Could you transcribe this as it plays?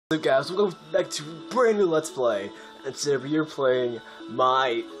So guys, welcome back to a brand new Let's Play, and today we're playing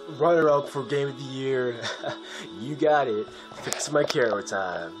my runner-up for Game of the Year. You got it, Fix My Camera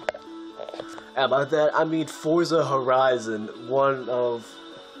time. And by that I mean Forza Horizon, one of,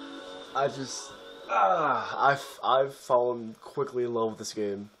 I've fallen quickly in love with this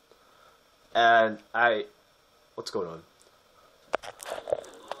game, and what's going on?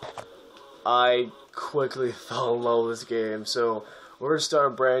 I quickly fell in love with this game, so we're going to start a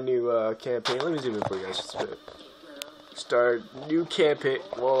brand new campaign. Let me zoom in for you guys just a bit. Start new campaign,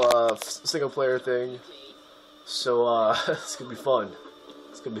 single player thing. So, it's going to be fun.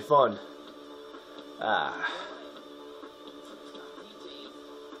 It's going to be fun.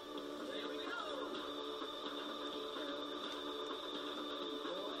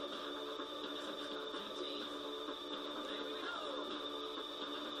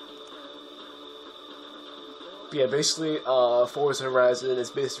 Yeah, basically, Forza Horizon is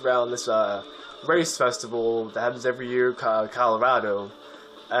based around this race festival that happens every year in Colorado.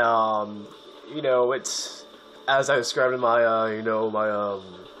 You know, it's, as I described in my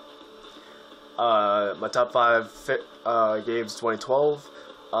my top 5 games 2012.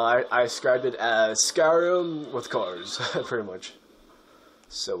 I described it as Skyrim with cars, pretty much.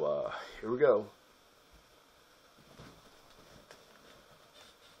 So here we go.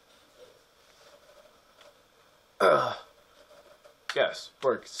 Yes,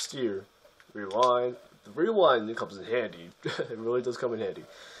 brake, steer, rewind. The rewind comes in handy. It really does come in handy.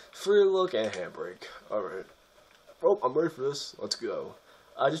 Free look and handbrake. Alright. Oh, I'm ready for this. Let's go.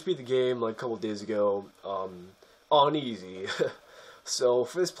 I just beat the game like a couple days ago, on easy. So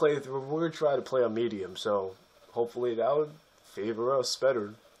for this playthrough, we're going to try to play on medium, so hopefully that would favor us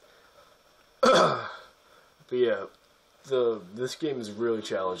better. But yeah, this game is really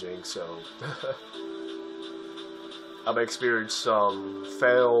challenging, so I've experienced some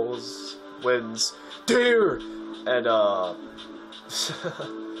fails, wins, deer, and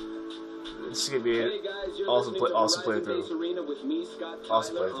it's gonna be an awesome playthrough.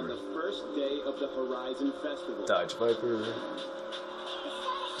 Awesome playthrough. Dodge Viper,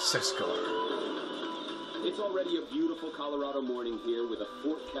 6 car. It's already a beautiful Colorado morning here with a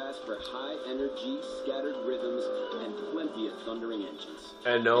forecast for high energy, scattered rhythms, and plenty of thundering engines.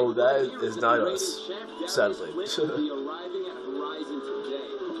 And no, that is not us, sadly. Darius Flynt will be arriving at Horizon today.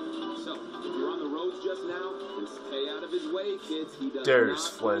 So, if you're on the roads just now, then stay out of his way, kids. He does Darius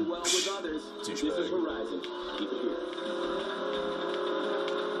not Flynt. do well with others. This is Horizon. Keep it here.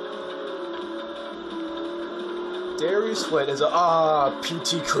 Darius Flynt is a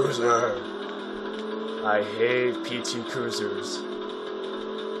PT Cruiser. I hate PT Cruisers.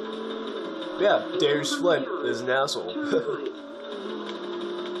 Yeah, Darius Flynt is an asshole.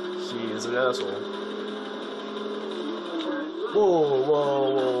 He is an asshole.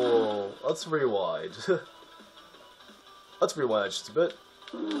 Whoa. Let's rewind. Let's rewind just a bit.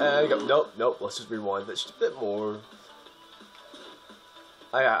 And go. Nope. Let's just rewind that just a bit more.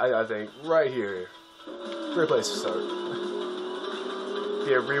 I think right here. Great place to start.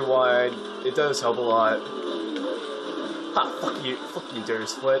 Yeah, rewind. It does help a lot. Ha! Fuck you,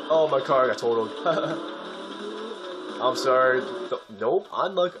 Darius Flynt. Oh, my car got totaled. I'm sorry. Nope.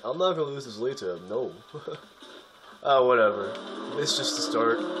 I'm not gonna lose this lead to him. No. Whatever. It's just the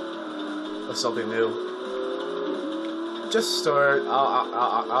start of something new. Just start.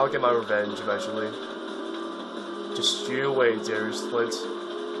 I'll get my revenge eventually. Just you wait, Darius Flynt.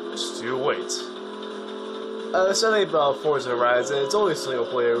 Just you wait. Something about Forza Horizon, it's only single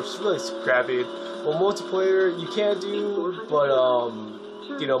player, which is really crappy. Well, multiplayer you can do, but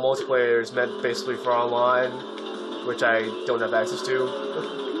you know, multiplayer is meant basically for online, which I don't have access to.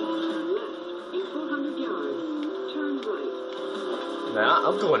 Nah,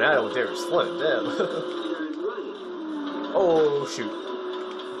 I'm going at it with Darius Flynt, damn. Oh shoot!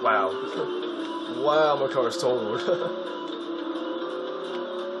 Wow, wow, my car's totaled.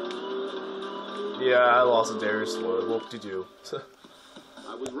 Yeah, I lost to Darius Flynt. Whoop-de-doo.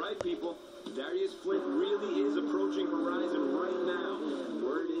 I was right, people. Darius Flynt really is approaching Horizon right now.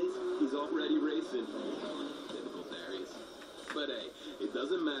 Word is, he's already racing. Typical Darius. But hey, it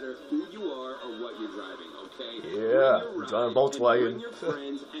doesn't matter who you are or what you're driving, okay? Yeah, I'm driving a Volkswagen. Bring your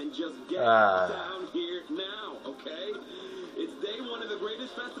friends and just get down here now, okay? It's day one of the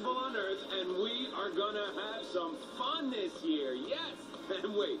greatest festival on earth, and we are gonna have some fun this year. Yes!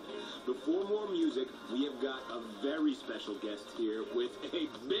 And wait, before more music, we have got a very special guest here with a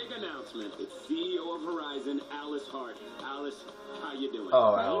big announcement. It's CEO of Horizon, HART. Alice, how you doing?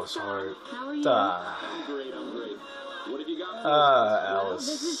 Oh, Alice HART. How are you? I'm great. What have you got for us? Alice. Well,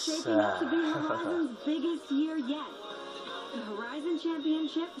 this is shaping up to be Horizon's biggest year yet. The Horizon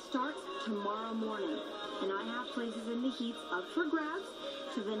Championship starts tomorrow morning, and I have places in the heats up for grabs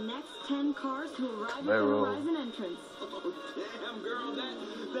to the next 10 cars who arrive at the Horizon entrance. Oh, damn, girl,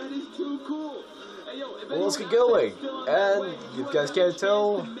 that is too cool. Hey, yo, Well, let's get going. And you guys can't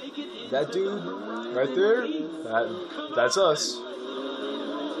tell, that dude right there, that's us.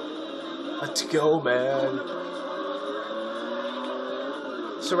 Let's go, man.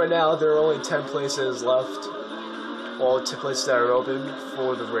 So right now, there are only 10 places left. All 10 places that are open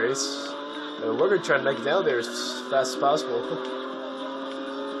for the race. And we're going to try to make it down there as fast as possible.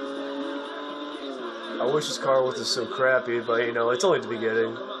 I wish this car wasn't so crappy, but you know, it's only the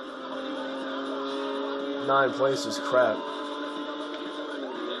beginning. 9 places, crap.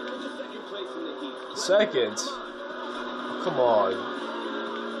 Second? Come on.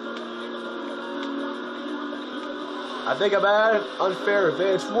 I think I'm at an unfair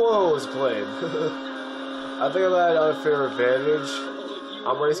advantage. Whoa, it's playing. I think I'm at an unfair advantage.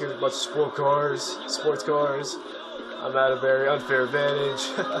 I'm racing with a bunch of sports cars. I'm at a very unfair advantage.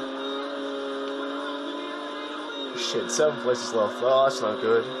 Shit, 7 places left. Oh, that's not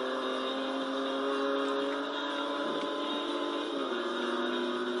good.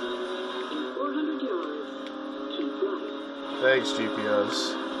 Thanks,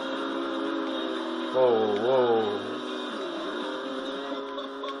 GPS. Whoa, whoa.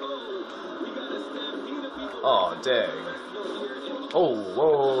 Oh, dang. Oh,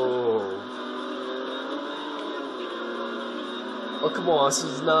 whoa. Oh, come on, this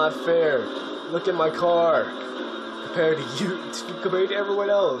is not fair. Look at my car. Compared to you, compared to everyone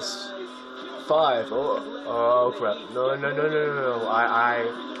else. 5. Oh crap. No. I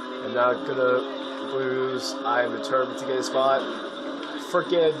am not gonna lose. I am determined to get a spot.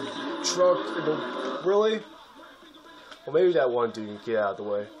 Frickin' truck. Really? Well, maybe that one dude can get out of the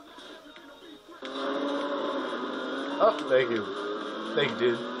way. Oh, thank you. Thank you,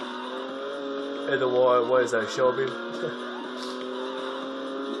 dude. And the one, what is that, Shelby? You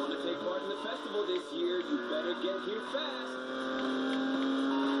want to take part in the festival this year, you better get here fast.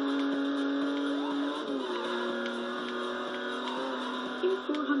 In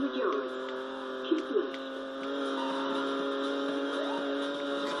 400 yards, keep left.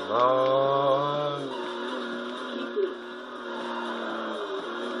 Come on. Keep left.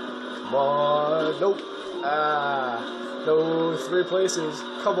 Come on. Nope. No, 3 places.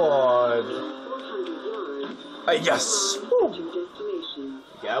 Come on. 400 yards. Yes. Woo. To destination.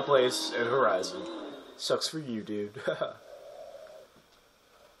 Got a place in Horizon. Sucks for you, dude.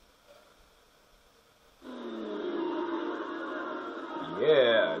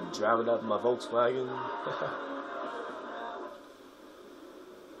 Yeah, I'm driving up my Volkswagen.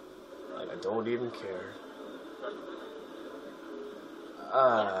 Like I don't even care.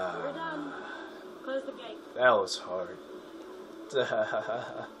 We're done. Close the gate. That was hard.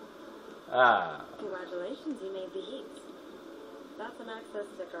 Congratulations, you made the heats. That's an access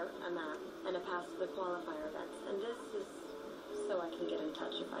sticker, a map, and a pass to the qualifier events. And this is so I can get in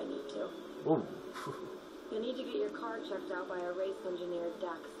touch if I need to. Ooh. You'll need to get your car checked out by a race engineer,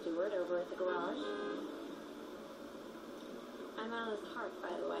 Dax Stewart, over at the garage. I'm Alice Hart, by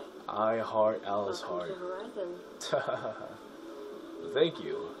the way. I heart Alice Hart. Welcome to Horizon. Thank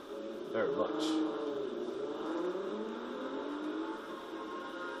you very much.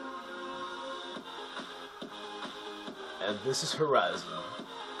 And this is Horizon.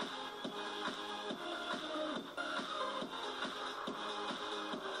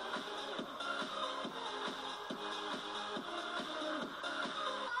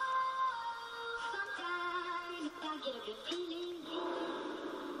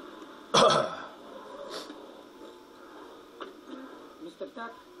 Mr.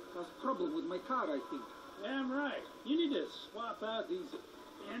 Duck has problem with my car, I think. Damn right. You need to swap out these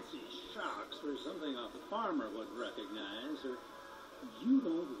fancy shocks for something a farmer would recognize, or you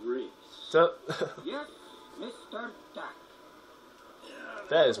don't race. So, Yes, Mr. Duck.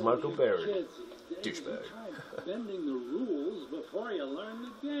 that is Michael Berry. Kids these days, Douchebag. you try bending the rules before you learn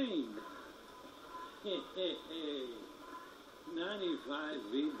the game. 95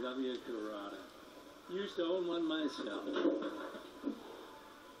 VW Corrado. Used to own one myself. Of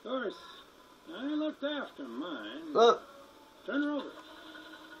course, I looked after mine. Turn her over.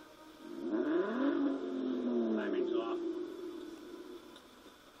 Timing's off.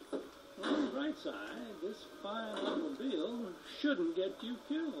 On the bright side, this fine automobile shouldn't get you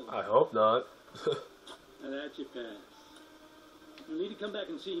killed. I hope not. And that you pass. You'll need to come back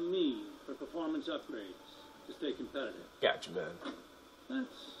and see me for performance upgrades to stay competitive. Gotcha, man.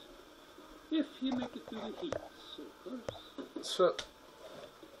 That's if you make it through the heats, of course. So,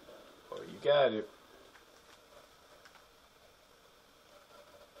 oh, you got it.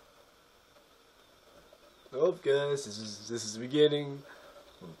 Oh, guys, this is the beginning.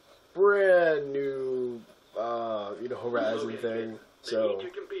 Brand new, Horizon thing. The So. heat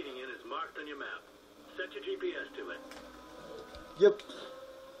you're competing in is marked on your map. Set your GPS to it. Yep.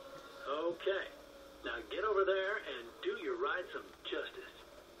 Okay. Now get over there and do your ride some justice.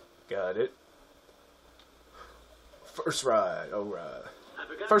 Got it. First ride. Alright. I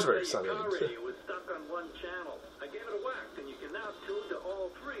forgot First to race, say I your mean. car radio was stuck on one channel. I gave it a whack, and you can now tune to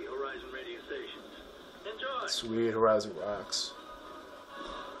all 3 Horizon radio stations. Enjoy. Sweet Horizon rocks.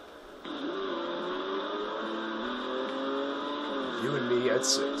 You and me at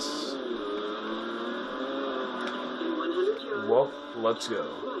 6. In 100 yards, Well, let's go.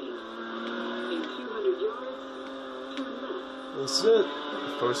 right. In 200 yards, turn left. That's it.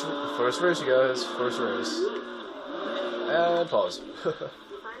 First race, you guys. First race. And pause. You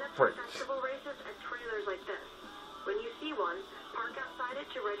sign up for Break. festival races at trailers like this. When you see one, park outside it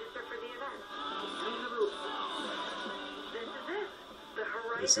to register for the event. This is it. The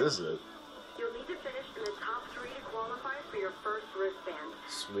Horizon. This is it. You'll need to finish in the top 3 to qualify for your first wristband.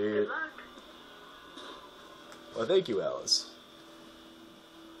 Sweet. Good luck. Well, thank you, Alice.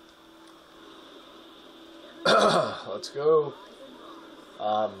 Let's go.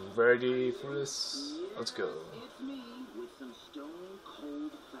 I'm ready for this. Let's go. It's me with some stone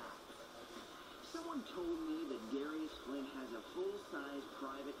cold facts. Someone told me that Darius Flynt has a full-size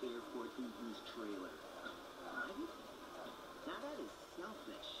private airport in his trailer. Private? Now that is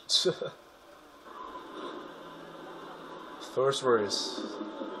selfish. First race.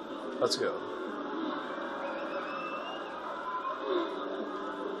 Let's go.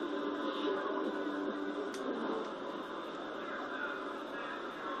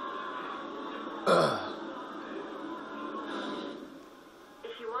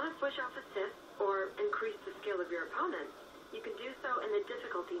 If you want to switch off assist or increase the skill of your opponent, you can do so in the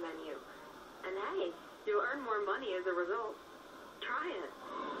difficulty menu. And hey, you'll earn more money as a result. Try it.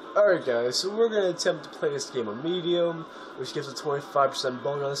 Alright guys, so we're going to attempt to play this game on medium, which gives a 25%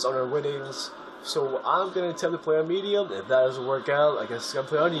 bonus on our winnings. So I'm going to attempt to play on medium. If that doesn't work out, I guess I'm going to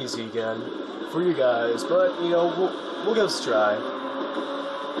play on easy again for you guys. But, we'll give this a try.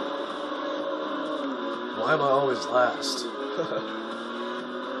 Why am I always last?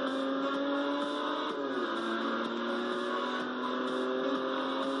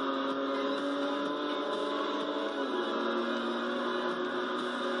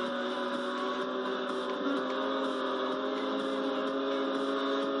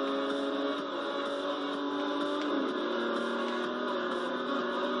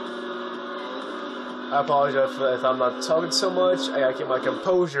 I apologize if I'm not talking so much. I gotta keep my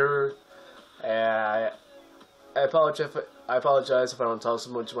composure. I apologize if I don't talk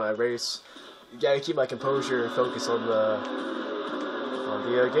so much when I race. You gotta keep my composure and focus on the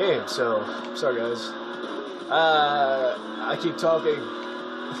game. So sorry guys. I keep talking.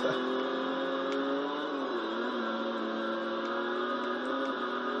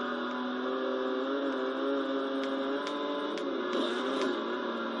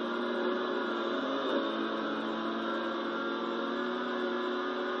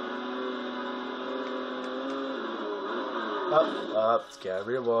 Up,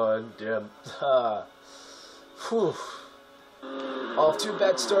 everyone, damn. Whew. Off to a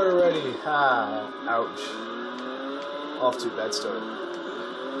bad start already. Ouch. Off to a bad start.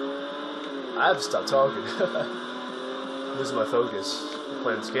 I have to stop talking. Losing my focus.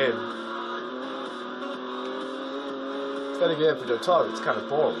 Playing this game. Then again, if we don't talk, it's kind of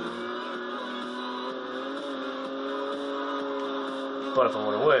boring. But if I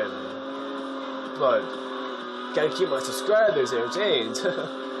want to win, gotta keep my subscribers entertained.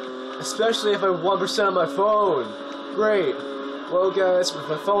 Especially if I have 1% on my phone. Great. Well guys, if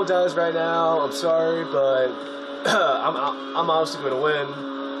my phone dies right now, I'm sorry, but I'm obviously gonna win.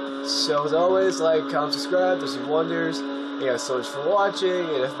 So as always, like, comment, subscribe, does your wonders. Thank you guys so much for watching,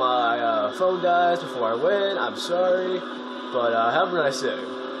 and if my phone dies before I win, I'm sorry. But have a nice day.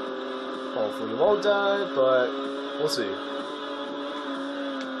 Hopefully it won't die, but we'll see.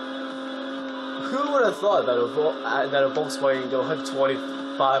 Who would have thought that a Volkswagen go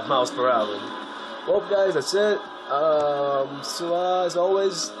 125 miles per hour? Well, guys, that's it. So as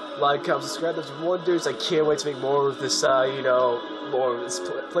always, like, comment, subscribe, that's wonders. I can't wait to make more of this, more of this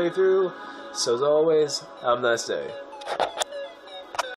playthrough. So as always, have a nice day.